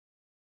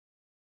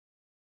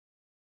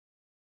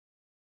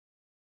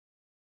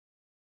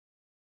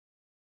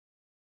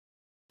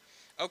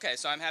Okay,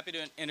 so I'm happy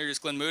to introduce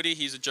Glyn Moody.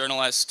 He's a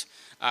journalist,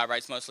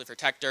 writes mostly for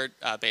Techdirt,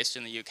 based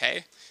in the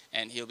UK,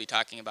 and he'll be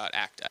talking about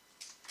ACTA.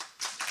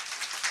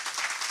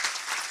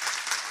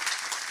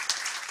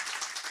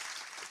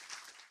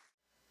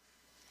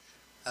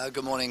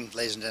 Good morning,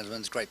 ladies and gentlemen.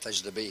 It's a great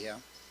pleasure to be here,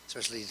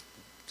 especially to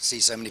see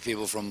so many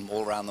people from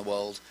all around the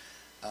world.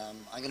 I'm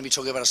going to be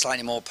talking about a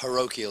slightly more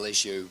parochial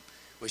issue,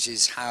 which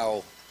is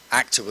how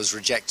ACTA was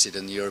rejected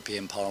in the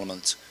European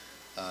Parliament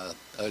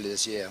earlier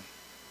this year.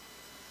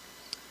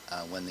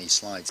 When these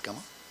slides come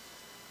up.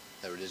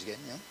 There it is again,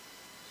 yeah.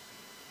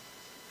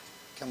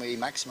 Can we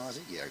maximize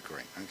it? Yeah,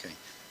 great, okay.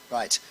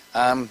 Right,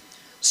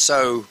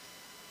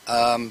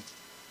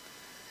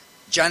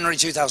 January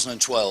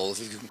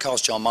 2012, if you can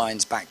cast your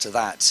minds back to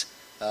that,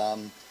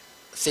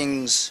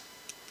 things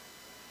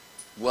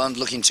weren't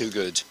looking too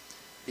good,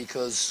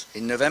 because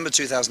in November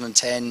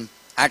 2010,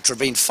 ACTA had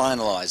been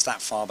finalized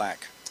that far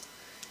back.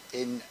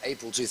 In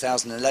April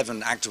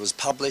 2011, ACTA was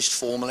published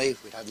formally.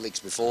 We'd had leaks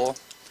before.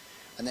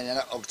 And then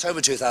in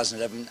October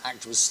 2011,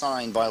 ACTA was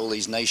signed by all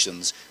these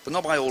nations, but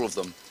not by all of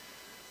them.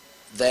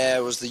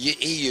 There was the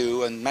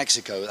EU and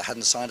Mexico that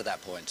hadn't signed at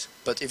that point.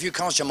 But if you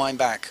cast your mind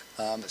back,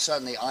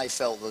 certainly I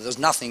felt that there was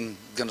nothing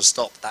going to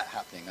stop that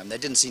happening. And there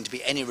didn't seem to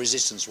be any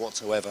resistance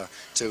whatsoever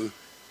to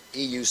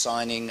EU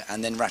signing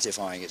and then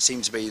ratifying. It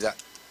seemed to be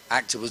that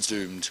ACTA was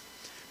doomed.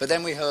 But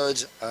then we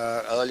heard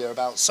earlier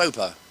about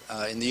SOPA.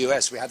 In the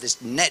US, we had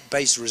this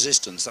net-based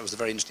resistance. That was the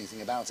very interesting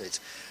thing about it.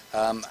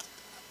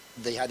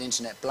 They had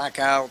internet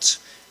blackout,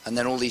 and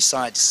then all these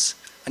sites,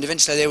 and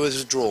eventually they were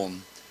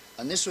withdrawn.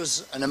 And this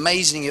was an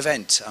amazing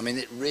event. I mean,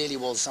 it really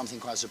was something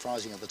quite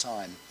surprising at the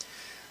time.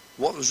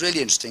 What was really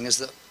interesting is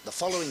that the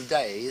following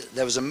day,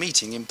 there was a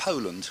meeting in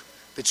Poland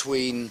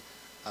between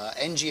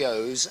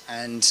NGOs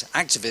and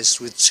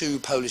activists with two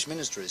Polish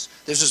ministries.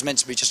 This was meant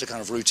to be just a kind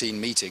of routine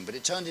meeting, but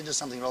it turned into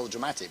something rather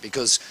dramatic,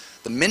 because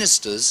the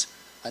ministers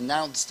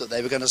announced that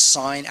they were going to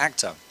sign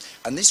ACTA.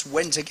 And this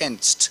went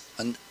against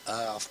a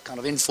kind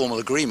of informal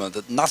agreement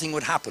that nothing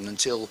would happen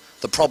until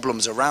the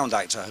problems around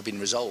ACTA had been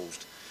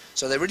resolved.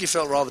 So they really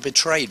felt rather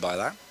betrayed by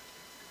that.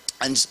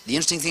 And the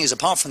interesting thing is,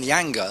 apart from the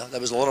anger,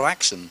 there was a lot of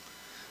action.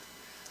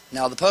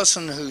 Now, the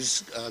person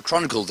who's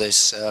chronicled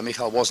this,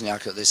 Michal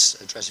Wozniak, at this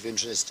address, if you're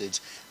interested,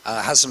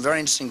 has some very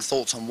interesting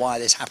thoughts on why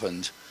this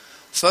happened.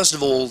 First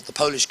of all, the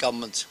Polish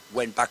government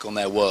went back on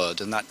their word,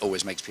 and that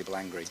always makes people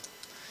angry.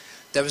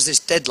 There was this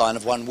deadline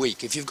of 1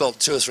 week. If you've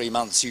got 2 or 3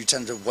 months, you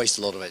tend to waste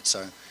a lot of it.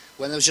 So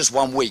when there was just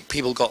 1 week,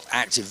 people got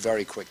active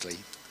very quickly.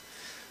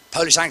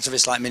 Polish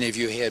activists, like many of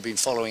you here, have been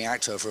following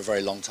ACTA for a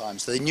very long time,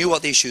 so they knew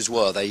what the issues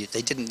were. They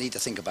didn't need to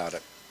think about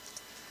it.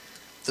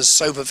 The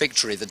SOPA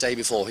victory the day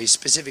before, he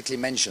specifically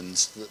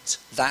mentions that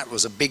that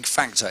was a big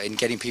factor in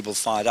getting people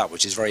fired up,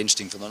 which is very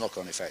interesting for the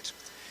knock-on effect.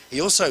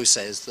 He also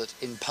says that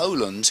in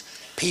Poland,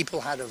 people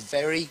had a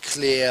very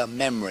clear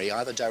memory,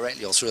 either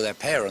directly or through their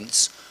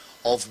parents,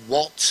 of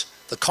what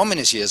the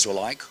communist years were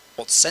like,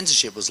 what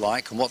censorship was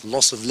like, and what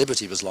loss of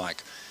liberty was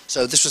like.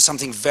 So this was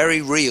something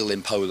very real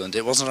in Poland.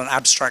 It wasn't an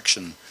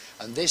abstraction.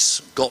 And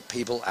this got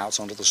people out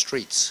onto the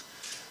streets.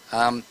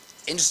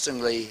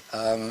 Interestingly,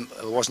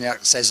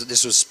 Wozniak says that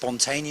this was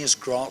spontaneous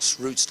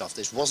grassroots stuff.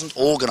 This wasn't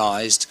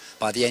organized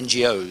by the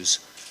NGOs.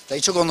 They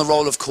took on the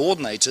role of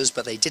coordinators,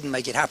 but they didn't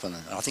make it happen.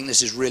 And I think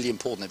this is really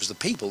important. It was the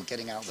people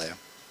getting out there.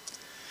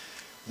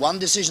 One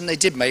decision they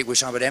did make,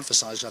 which I would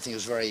emphasize, I think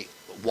was very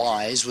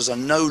wise, was a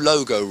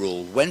no-logo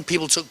rule. When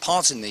people took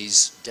part in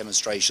these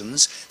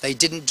demonstrations, they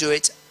didn't do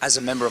it as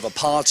a member of a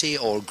party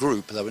or a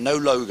group. There were no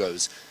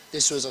logos.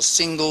 This was a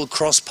single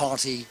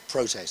cross-party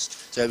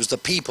protest. So it was the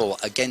people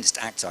against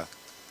ACTA.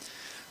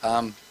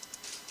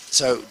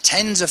 So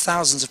tens of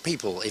thousands of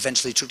people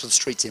eventually took to the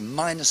streets in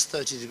minus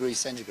 30 degrees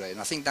centigrade.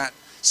 And I think that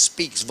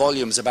speaks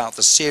volumes about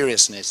the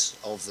seriousness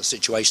of the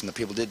situation that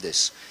people did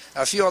this.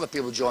 A few other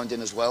people joined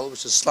in as well,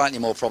 which is slightly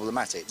more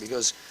problematic,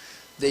 because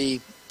the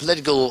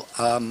political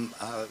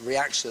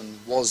reaction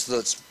was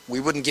that we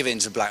wouldn't give in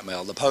to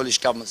blackmail. The Polish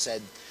government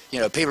said, you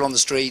know, people on the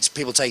streets,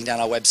 people taking down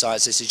our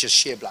websites, this is just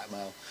sheer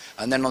blackmail.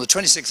 And then on the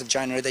 26th of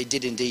January, they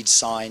did indeed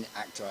sign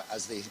ACTA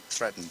as they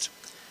threatened.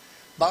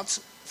 But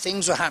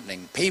things were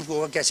happening. People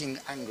were getting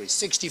angry.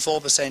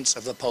 64%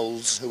 of the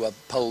Poles who were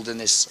polled in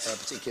this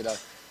particular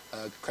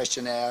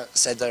questionnaire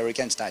said they were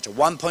against ACTA.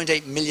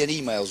 1.8 million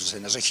emails were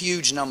sent. That's a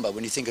huge number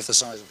when you think of the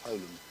size of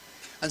Poland.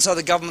 And so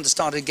the government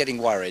started getting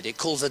worried. It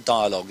calls it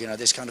dialogue, you know,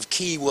 this kind of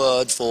key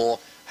word for,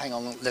 hang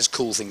on, let's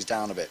cool things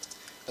down a bit.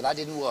 But that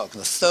didn't work. On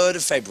the 3rd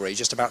of February,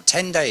 just about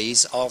 10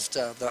 days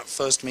after that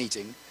first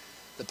meeting,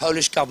 the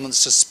Polish government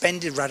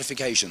suspended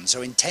ratification.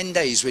 So in 10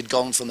 days, we'd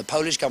gone from the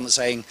Polish government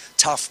saying,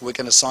 tough, we're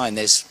going to sign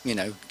this, you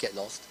know, get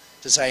lost,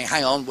 to saying,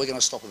 hang on, we're going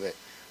to stop a bit.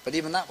 But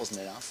even that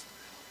wasn't enough.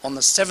 On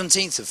the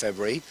 17th of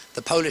February,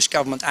 the Polish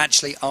government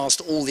actually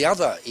asked all the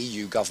other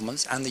EU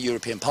governments and the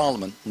European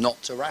Parliament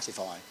not to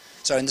ratify.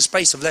 So in the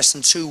space of less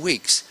than 2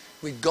 weeks,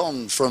 we'd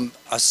gone from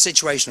a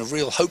situation of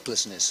real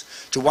hopelessness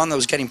to one that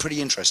was getting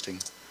pretty interesting.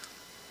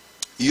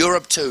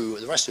 Europe too,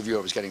 the rest of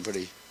Europe was getting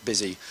pretty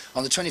busy.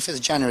 On the 25th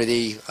of January,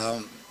 the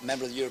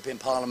member of the European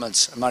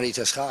Parliament,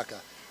 Marita Schaake,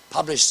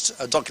 published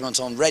a document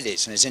on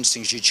Reddit, and it's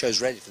interesting she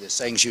chose Reddit for this,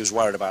 saying she was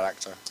worried about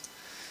ACTA.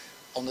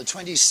 On the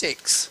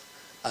 26th,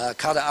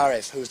 Kader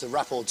Arif, who was the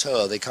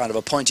rapporteur, the kind of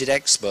appointed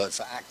expert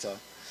for ACTA,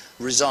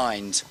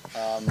 resigned.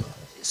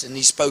 And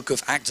he spoke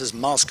of ACTA's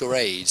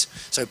masquerade.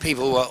 So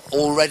people were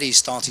already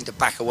starting to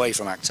back away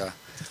from ACTA.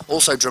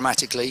 Also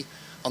dramatically,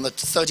 on the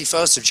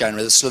 31st of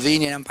January, the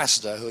Slovenian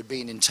ambassador who had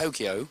been in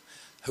Tokyo,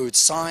 who had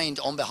signed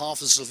on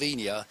behalf of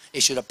Slovenia,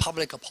 issued a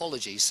public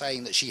apology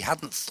saying that she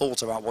hadn't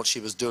thought about what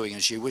she was doing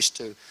and she wished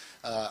to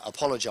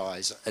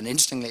apologize. And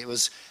interestingly, it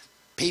was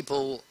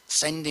people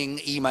sending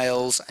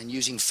emails and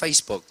using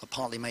Facebook that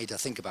partly made her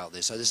think about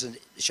this. So this is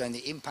showing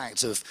the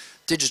impact of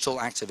digital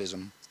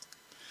activism.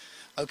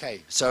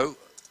 Okay, so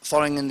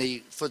following in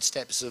the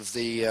footsteps of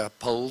the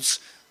Poles,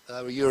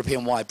 were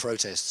European-wide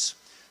protests.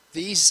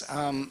 These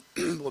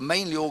were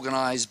mainly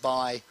organized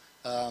by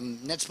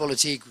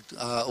Netzpolitik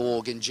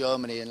org in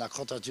Germany and La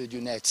Quadrature du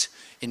Net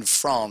in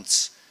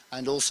France.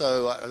 And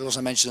also, I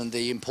also mentioned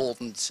the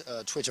important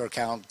Twitter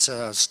account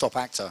Stop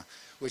ACTA,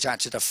 which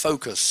acted a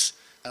focus.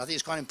 And I think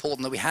it's quite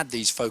important that we had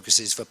these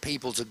focuses for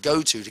people to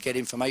go to get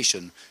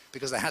information,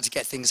 because they had to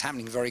get things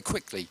happening very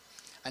quickly.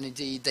 And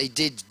indeed, they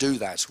did do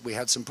that. We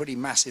had some pretty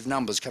massive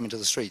numbers coming to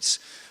the streets.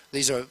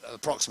 These are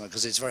approximate,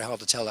 because it's very hard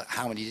to tell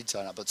how many did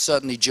turn up. But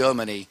certainly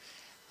Germany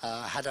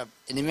had an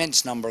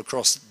immense number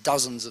across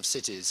dozens of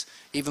cities.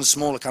 Even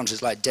smaller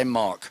countries like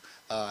Denmark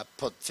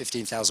put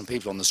 15,000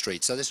 people on the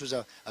street. So this was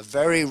a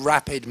very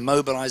rapid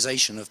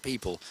mobilization of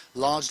people,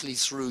 largely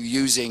through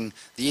using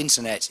the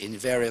internet in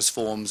various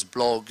forms,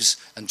 blogs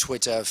and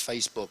Twitter,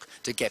 Facebook,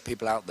 to get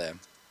people out there.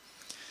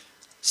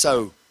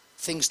 So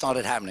things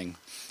started happening.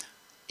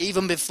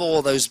 Even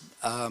before those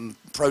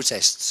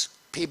protests,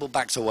 people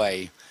backed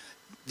away.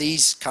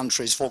 These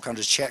countries, 4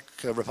 countries, Czech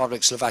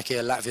Republic,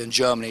 Slovakia, Latvia and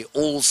Germany,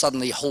 all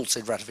suddenly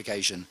halted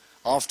ratification.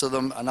 After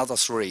them, another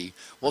 3.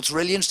 What's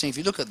really interesting, if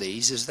you look at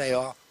these, is they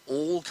are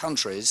all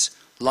countries,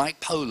 like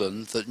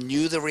Poland, that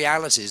knew the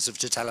realities of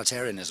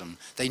totalitarianism.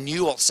 They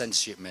knew what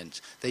censorship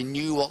meant. They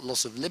knew what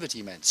loss of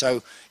liberty meant.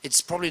 So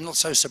it's probably not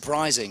so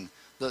surprising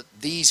that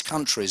these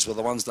countries were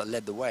the ones that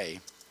led the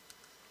way.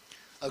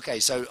 Okay,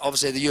 so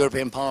obviously the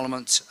European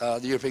Parliament, the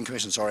European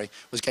Commission, sorry,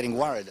 was getting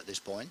worried at this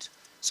point.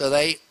 So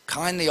they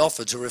kindly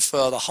offered to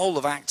refer the whole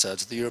of ACTA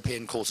to the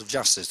European Court of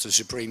Justice, the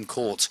Supreme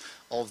Court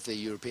of the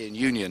European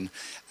Union.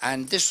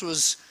 And this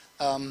was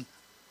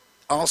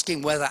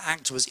asking whether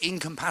ACTA was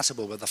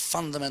incompatible with the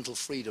fundamental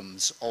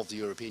freedoms of the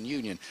European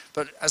Union.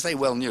 But as they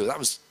well knew, that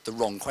was the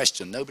wrong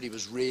question. Nobody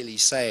was really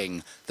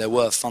saying there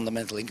were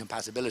fundamental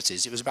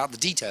incompatibilities. It was about the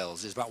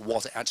details. It was about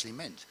what it actually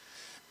meant.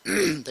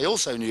 They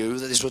also knew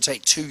that this would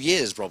take 2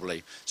 years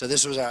probably. So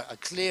this was a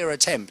clear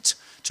attempt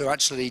to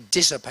actually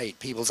dissipate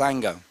people's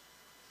anger.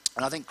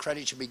 And I think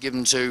credit should be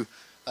given to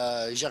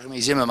Jeremy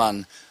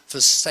Zimmerman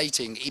for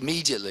stating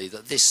immediately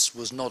that this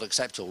was not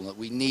acceptable, that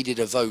we needed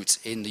a vote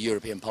in the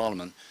European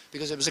Parliament,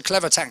 because it was a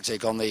clever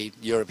tactic on the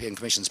European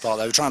Commission's part.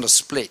 They were trying to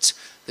split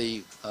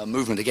the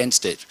movement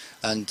against it.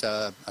 And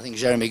I think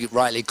Jeremy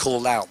rightly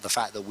called out the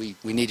fact that we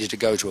needed to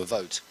go to a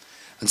vote.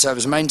 And so it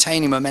was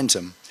maintaining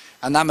momentum.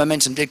 And that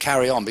momentum did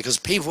carry on, because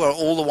people were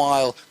all the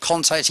while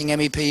contacting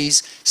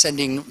MEPs,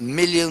 sending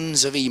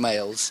millions of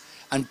emails,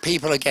 and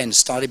people again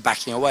started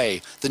backing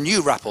away. The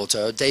new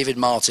rapporteur, David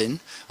Martin,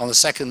 on the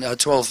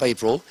 12th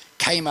April,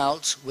 came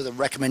out with a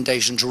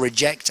recommendation to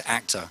reject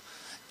ACTA.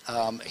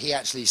 He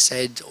actually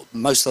said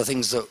most of the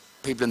things that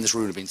people in this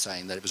room have been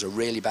saying, that it was a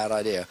really bad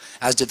idea,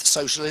 as did the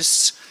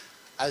socialists,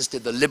 as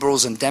did the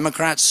liberals and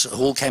Democrats,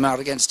 who all came out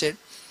against it.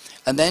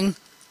 And then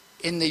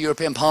in the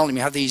European Parliament,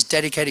 you have these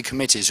dedicated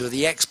committees who are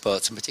the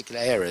experts in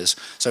particular areas.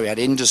 So we had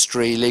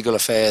industry, legal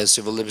affairs,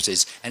 civil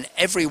liberties, and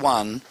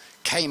everyone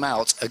came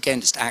out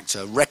against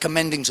ACTA,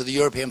 recommending to the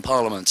European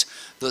Parliament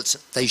that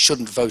they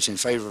shouldn't vote in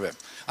favour of it.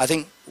 I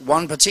think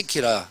one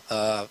particular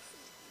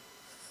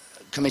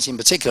committee in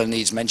particular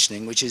needs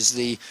mentioning, which is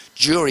the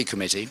jury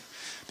committee,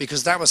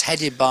 because that was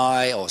headed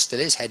by, or still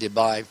is headed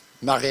by,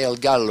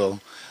 Marielle Gallo,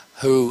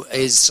 who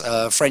is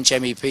a French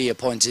MEP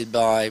appointed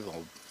by,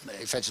 or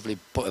effectively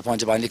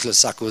appointed by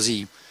Nicolas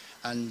Sarkozy,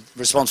 and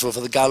responsible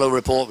for the Gallo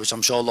report, which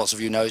I'm sure lots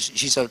of you know.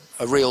 She's a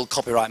real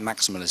copyright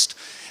maximalist.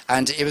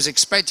 And it was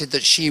expected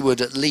that she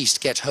would at least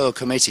get her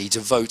committee to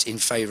vote in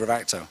favour of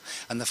ACTA.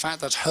 And the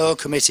fact that her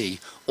committee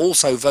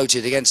also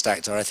voted against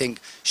ACTA, I think,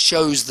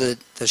 shows the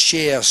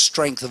sheer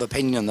strength of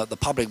opinion that the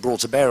public brought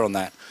to bear on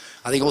that.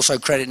 I think also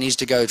credit needs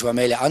to go to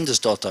Amelia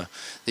Andersdotter,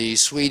 the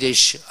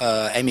Swedish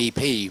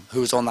MEP who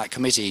was on that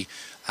committee,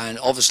 and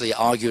obviously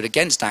argued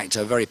against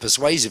ACTA very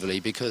persuasively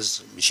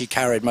because she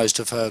carried most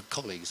of her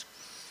colleagues.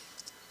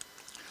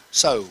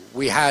 So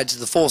we had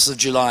the 4th of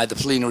July, the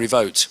plenary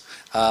vote.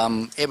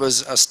 It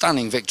was a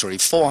stunning victory,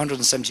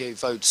 478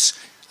 votes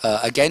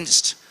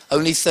against,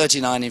 only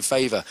 39 in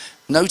favour.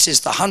 notice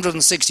the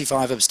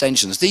 165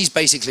 abstentions. These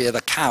basically are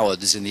the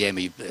cowards in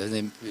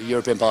the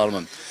European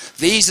Parliament.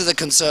 These are the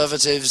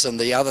Conservatives and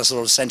the other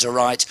sort of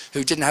centre-right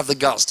who didn't have the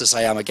guts to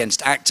say I'm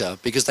against ACTA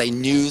because they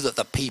knew that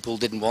the people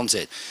didn't want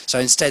it. So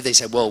instead they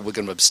said, well, we're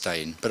going to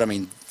abstain. But I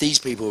mean, these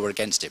people were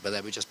against it, but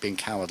they were just being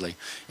cowardly.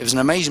 It was an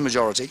amazing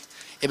majority.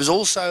 It was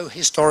also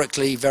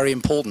historically very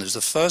important. It was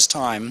the first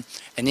time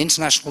an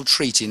international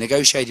treaty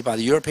negotiated by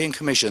the European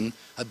Commission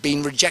had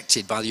been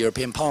rejected by the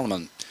European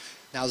Parliament.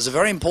 Now, there's a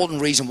very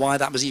important reason why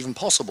that was even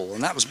possible,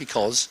 and that was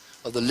because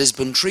of the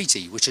Lisbon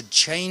Treaty, which had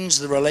changed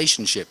the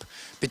relationship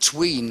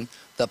between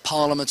the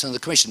Parliament and the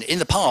Commission. In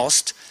the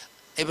past,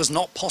 it was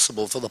not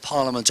possible for the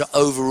Parliament to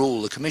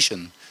overrule the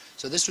Commission.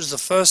 So this was the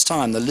first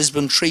time the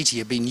Lisbon Treaty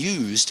had been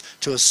used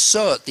to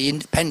assert the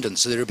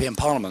independence of the European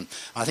Parliament.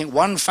 I think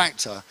one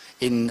factor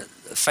in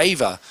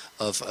favour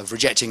of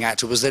rejecting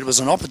ACTA was that it was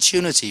an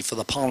opportunity for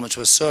the Parliament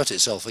to assert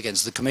itself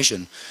against the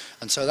Commission.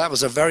 And so that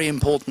was a very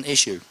important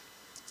issue.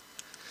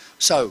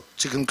 So,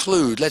 to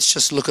conclude, let's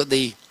just look at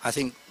the, I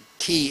think,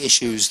 key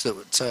issues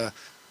that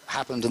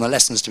happened and the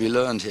lessons to be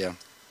learned here.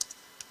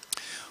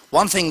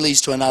 One thing leads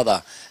to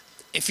another.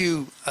 If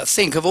you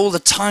think of all the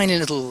tiny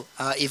little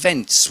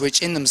events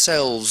which in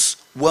themselves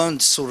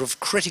weren't sort of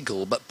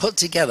critical but put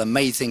together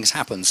made things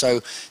happen.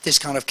 So this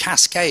kind of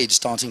cascade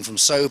starting from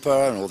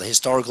SOPA and all the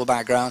historical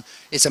background,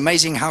 it's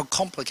amazing how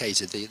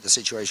complicated the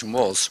situation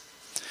was.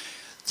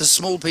 The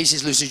small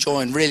pieces loosely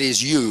joined really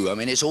is you. I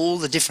mean, it's all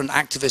the different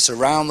activists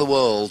around the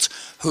world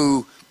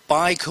who,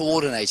 by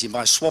coordinating,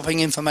 by swapping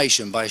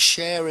information, by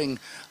sharing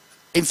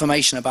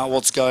information about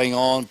what's going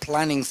on,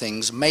 planning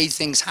things, made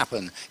things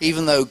happen.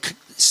 Even though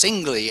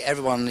singly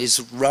everyone is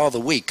rather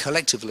weak,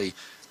 collectively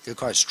they're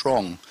quite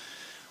strong.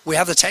 We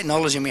have the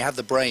technology and we have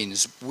the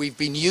brains. We've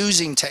been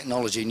using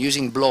technology and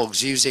using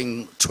blogs,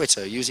 using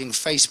Twitter, using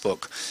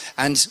Facebook.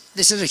 And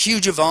this is a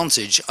huge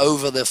advantage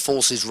over the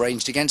forces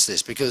ranged against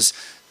this because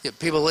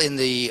people in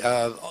the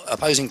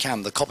opposing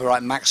camp, the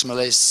copyright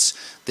maximalists,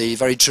 the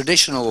very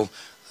traditional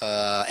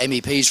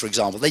MEPs, for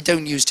example, they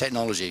don't use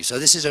technology. So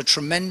this is a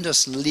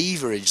tremendous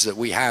leverage that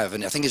we have,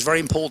 and I think it's very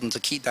important to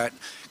keep that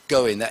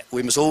going, that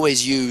we must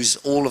always use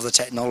all of the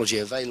technology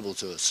available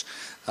to us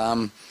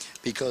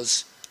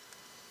because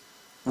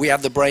we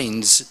have the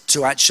brains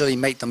to actually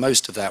make the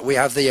most of that. We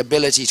have the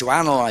ability to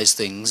analyze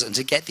things and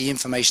to get the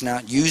information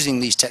out using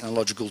these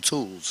technological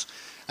tools.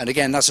 And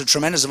again, that's a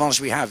tremendous advantage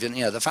we have. You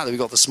know, the fact that we've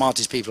got the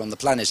smartest people on the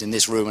planet in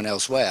this room and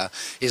elsewhere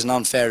is an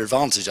unfair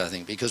advantage, I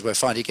think, because we're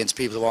fighting against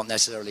people who aren't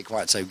necessarily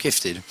quite so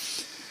gifted.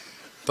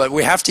 But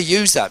we have to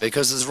use that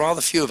because there's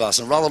rather few of us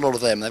and rather a lot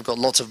of them. They've got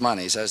lots of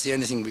money, so it's the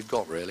only thing we've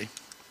got, really.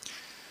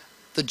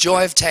 The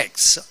joy of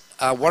text.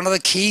 One of the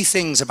key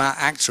things about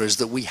ACTA is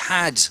that we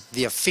had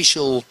the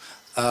official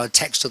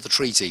text of the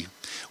treaty.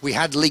 We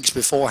had leaks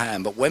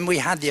beforehand, but when we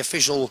had the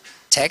official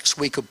text,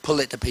 we could pull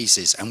it to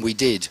pieces, and we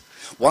did.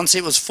 Once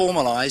it was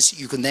formalized,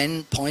 you can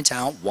then point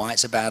out why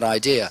it's a bad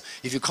idea.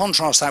 If you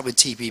contrast that with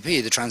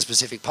TPP, the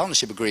Trans-Pacific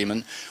Partnership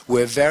Agreement,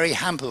 we're very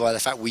hampered by the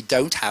fact we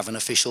don't have an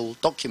official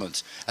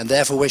document, and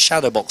therefore we're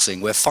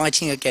shadowboxing. We're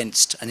fighting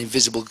against an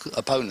invisible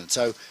opponent.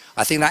 So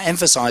I think that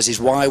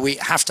emphasizes why we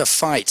have to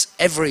fight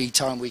every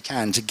time we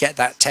can to get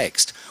that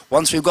text.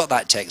 Once we've got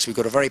that text, we've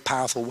got a very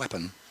powerful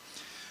weapon.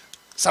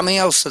 Something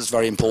else that's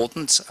very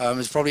important,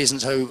 it probably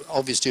isn't so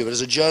obvious to you, but as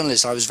a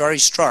journalist I was very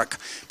struck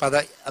by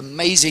that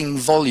amazing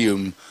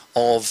volume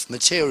of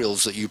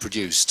materials that you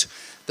produced.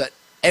 That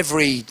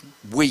every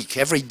week,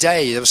 every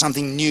day, there was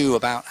something new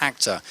about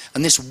ACTA.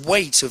 And this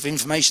weight of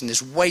information,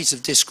 this weight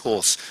of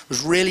discourse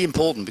was really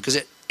important because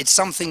it's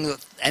something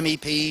that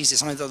MEPs, it's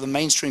something that the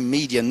mainstream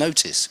media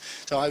notice.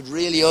 So I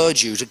really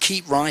urge you to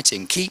keep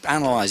writing, keep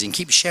analysing,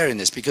 keep sharing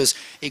this because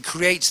it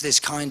creates this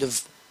kind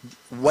of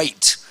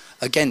weight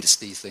against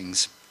these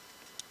things.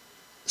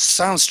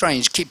 Sounds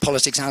strange, keep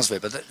politics out of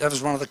it, but that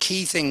was one of the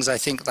key things I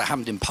think that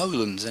happened in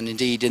Poland and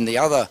indeed in the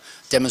other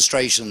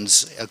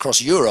demonstrations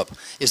across Europe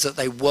is that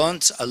they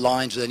weren't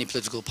aligned with any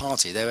political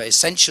party. They were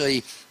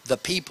essentially the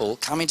people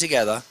coming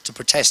together to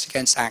protest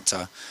against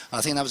ACTA.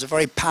 I think that was a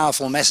very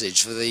powerful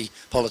message for the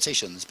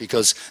politicians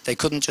because they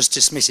couldn't just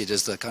dismiss it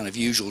as the kind of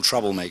usual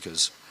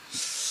troublemakers.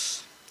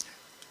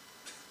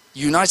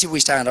 United we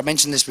stand, I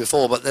mentioned this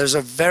before, but there's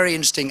a very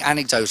interesting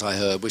anecdote I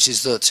heard, which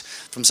is that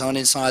from someone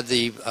inside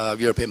the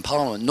European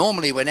Parliament,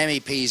 normally when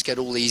MEPs get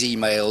all these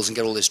emails and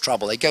get all this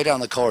trouble, they go down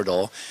the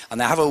corridor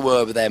and they have a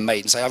word with their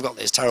mate and say, I've got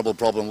this terrible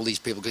problem, all these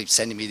people keep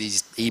sending me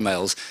these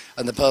emails,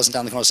 and the person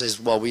down the corridor says,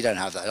 well, we don't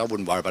have that, I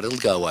wouldn't worry about it, it'll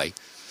go away.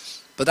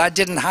 But that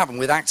didn't happen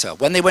with ACTA.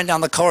 When they went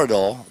down the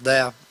corridor,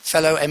 their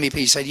fellow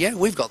MEPs said, yeah,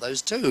 we've got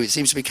those too. It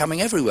seems to be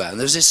coming everywhere. And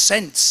there's this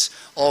sense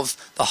of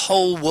the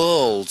whole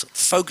world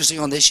focusing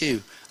on this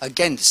issue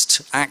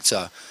against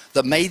ACTA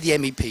that made the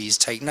MEPs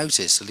take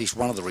notice, at least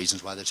one of the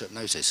reasons why they took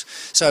notice.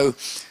 So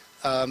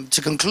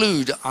to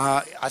conclude,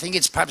 I think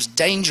it's perhaps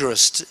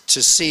dangerous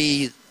to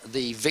see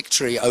the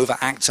victory over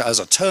ACTA as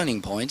a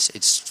turning point.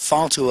 It's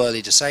far too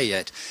early to say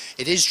yet.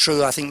 It is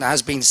true, I think there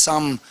has been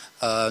some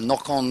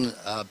knock-on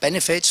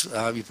benefit.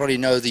 You probably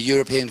know the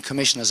European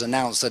Commission has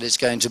announced that it's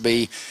going to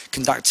be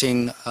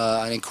conducting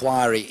an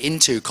inquiry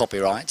into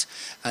copyright,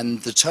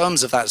 and the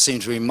terms of that seem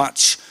to be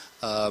much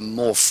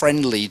more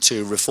friendly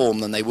to reform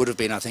than they would have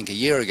been, I think, a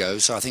year ago.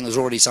 So I think there's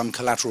already some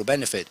collateral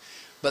benefit.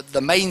 But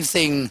the main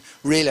thing,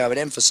 really, I would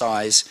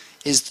emphasize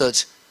is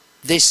that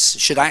this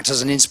should act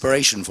as an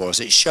inspiration for us.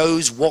 It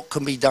shows what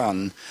can be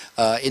done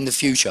in the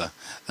future.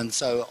 And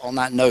so on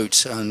that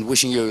note, and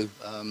wishing you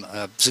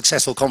a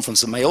successful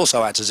conference that may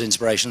also act as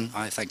inspiration,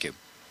 I thank you.